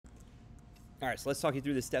All right, so let's talk you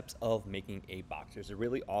through the steps of making a box. There's a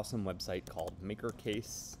really awesome website called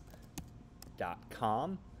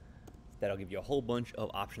makercase.com that'll give you a whole bunch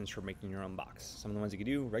of options for making your own box. Some of the ones you can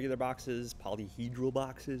do, regular boxes, polyhedral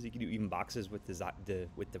boxes, you can do even boxes with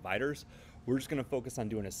dividers. We're just gonna focus on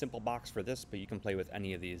doing a simple box for this, but you can play with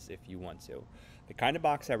any of these if you want to. The kind of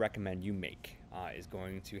box I recommend you make is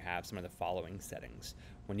going to have some of the following settings.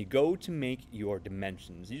 When you go to make your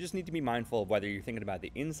dimensions, you just need to be mindful of whether you're thinking about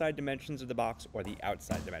the inside dimensions of the box or the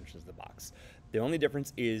outside dimensions of the box. The only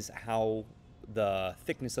difference is how the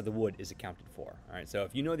thickness of the wood is accounted for. All right, so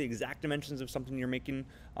if you know the exact dimensions of something you're making,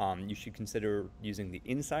 you should consider using the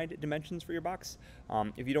inside dimensions for your box.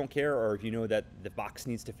 If you don't care, or if you know that the box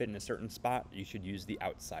needs to fit in a certain spot, you should use the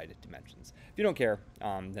outside dimensions. If you don't care,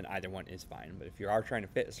 then either one is fine. But if you are trying to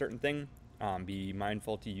fit a certain thing, be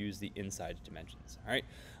mindful to use the inside dimensions. All right,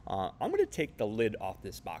 I'm going to take the lid off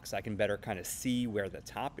this box so I can better kind of see where the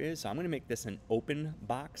top is. So I'm going to make this an open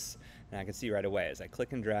box, and I can see right away as I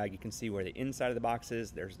click and drag, you can see where the inside of the box is.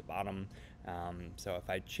 There's the bottom. So if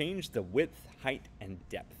I change the width, height, and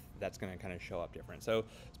depth, that's going to kind of show up different. So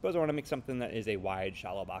suppose I want to make something that is a wide,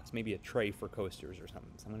 shallow box, maybe a tray for coasters or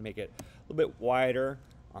something. So I'm going to make it a little bit wider,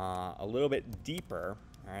 a little bit deeper.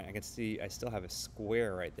 All right, I can see I still have a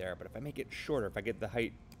square right there, but if I make it shorter, if I get the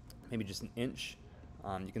height maybe just an inch,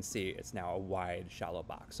 you can see it's now a wide, shallow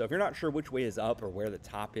box. So if you're not sure which way is up or where the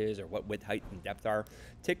top is or what width, height, and depth are,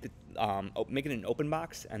 take the make it an open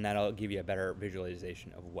box, and that'll give you a better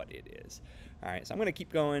visualization of what it is. All right, so I'm going to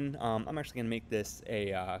keep going. I'm actually going to make this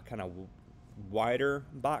a kind of wider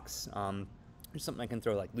box. There's something I can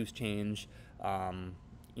throw like loose change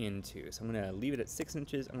into. So I'm going to leave it at 6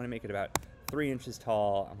 inches. I'm going to make it about 3 inches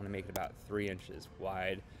tall. I'm going to make it about 3 inches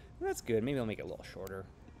wide. And that's good. Maybe I'll make it a little shorter.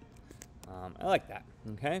 I like that.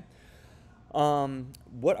 Okay.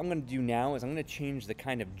 What I'm going to do now is I'm going to change the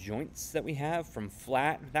kind of joints that we have from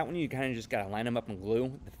flat. That one you kind of just got to line them up and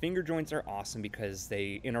glue. The finger joints are awesome because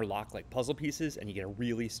they interlock like puzzle pieces and you get a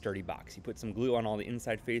really sturdy box. You put some glue on all the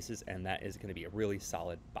inside faces and that is going to be a really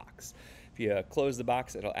solid box. If you close the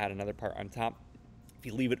box, it'll add another part on top. If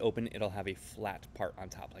you leave it open, it'll have a flat part on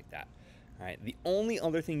top like that. All right, the only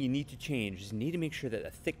other thing you need to change is you need to make sure that the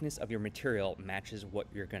thickness of your material matches what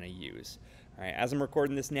you're going to use. All right, as I'm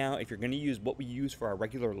recording this now, if you're going to use what we use for our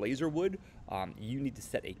regular laser wood, you need to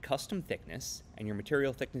set a custom thickness, and your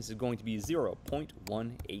material thickness is going to be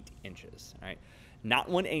 0.18 inches. All right, not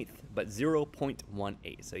 1/8, but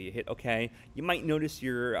 0.18. So you hit OK. You might notice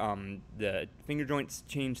your the finger joints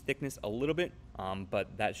change thickness a little bit, but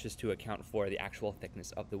that's just to account for the actual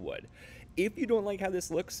thickness of the wood. If you don't like how this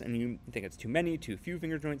looks and you think it's too many, too few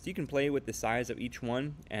finger joints, you can play with the size of each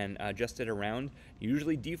one and adjust it around.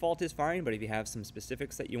 Usually default is fine, but if you have some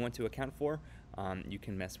specifics that you want to account for, you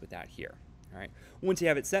can mess with that here. All right. Once you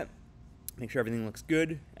have it set, make sure everything looks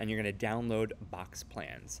good, and you're going to download box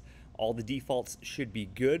plans. All the defaults should be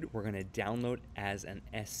good. We're going to download as an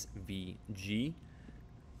SVG,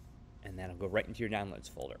 and that'll go right into your downloads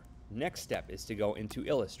folder. Next step is to go into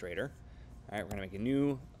Illustrator. All right, we're going to make a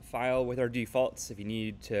new file with our defaults. If you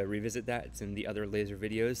need to revisit that, it's in the other laser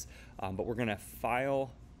videos. But we're going to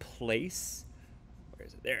file place. Where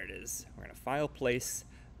is it? There it is. We're going to file place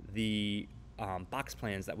the box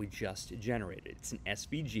plans that we just generated. It's an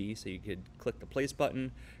SVG, so you could click the place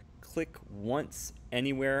button, click once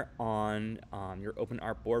anywhere on your open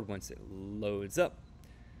artboard once it loads up.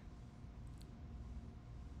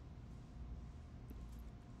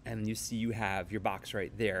 And you see you have your box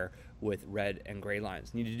right there with red and gray lines.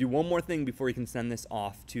 You need to do one more thing before you can send this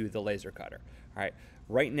off to the laser cutter. All right,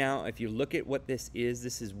 right now, if you look at what this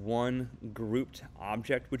is one grouped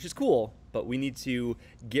object, which is cool, but we need to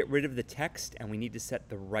get rid of the text and we need to set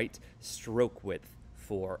the right stroke width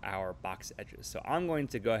for our box edges. So I'm going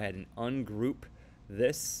to go ahead and ungroup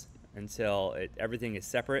this until everything is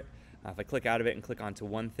separate. If I click out of it and click onto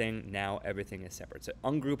one thing, now everything is separate. So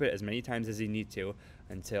ungroup it as many times as you need to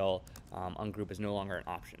until ungroup is no longer an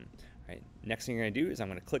option. Right. Next thing you're going to do is I'm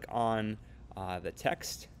going to click on the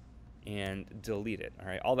text and delete it. All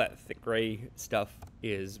right. All that thick gray stuff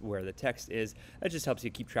is where the text is. That just helps you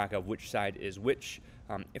keep track of which side is which.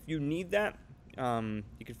 If you need that,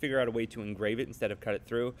 you can figure out a way to engrave it instead of cut it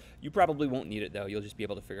through. You probably won't need it though. You'll just be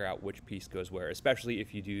able to figure out which piece goes where, especially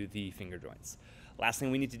if you do the finger joints. Last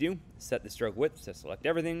thing we need to do, set the stroke width. So select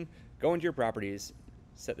everything, go into your properties,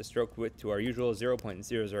 set the stroke width to our usual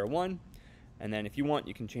 0.001, and then if you want,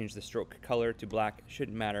 you can change the stroke color to black.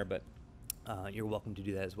 Shouldn't matter, but you're welcome to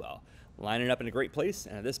do that as well. Line it up in a great place,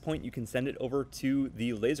 and at this point, you can send it over to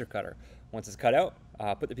the laser cutter. Once it's cut out,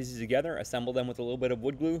 put the pieces together, assemble them with a little bit of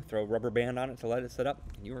wood glue, throw a rubber band on it to let it set up,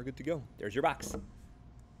 and you are good to go. There's your box.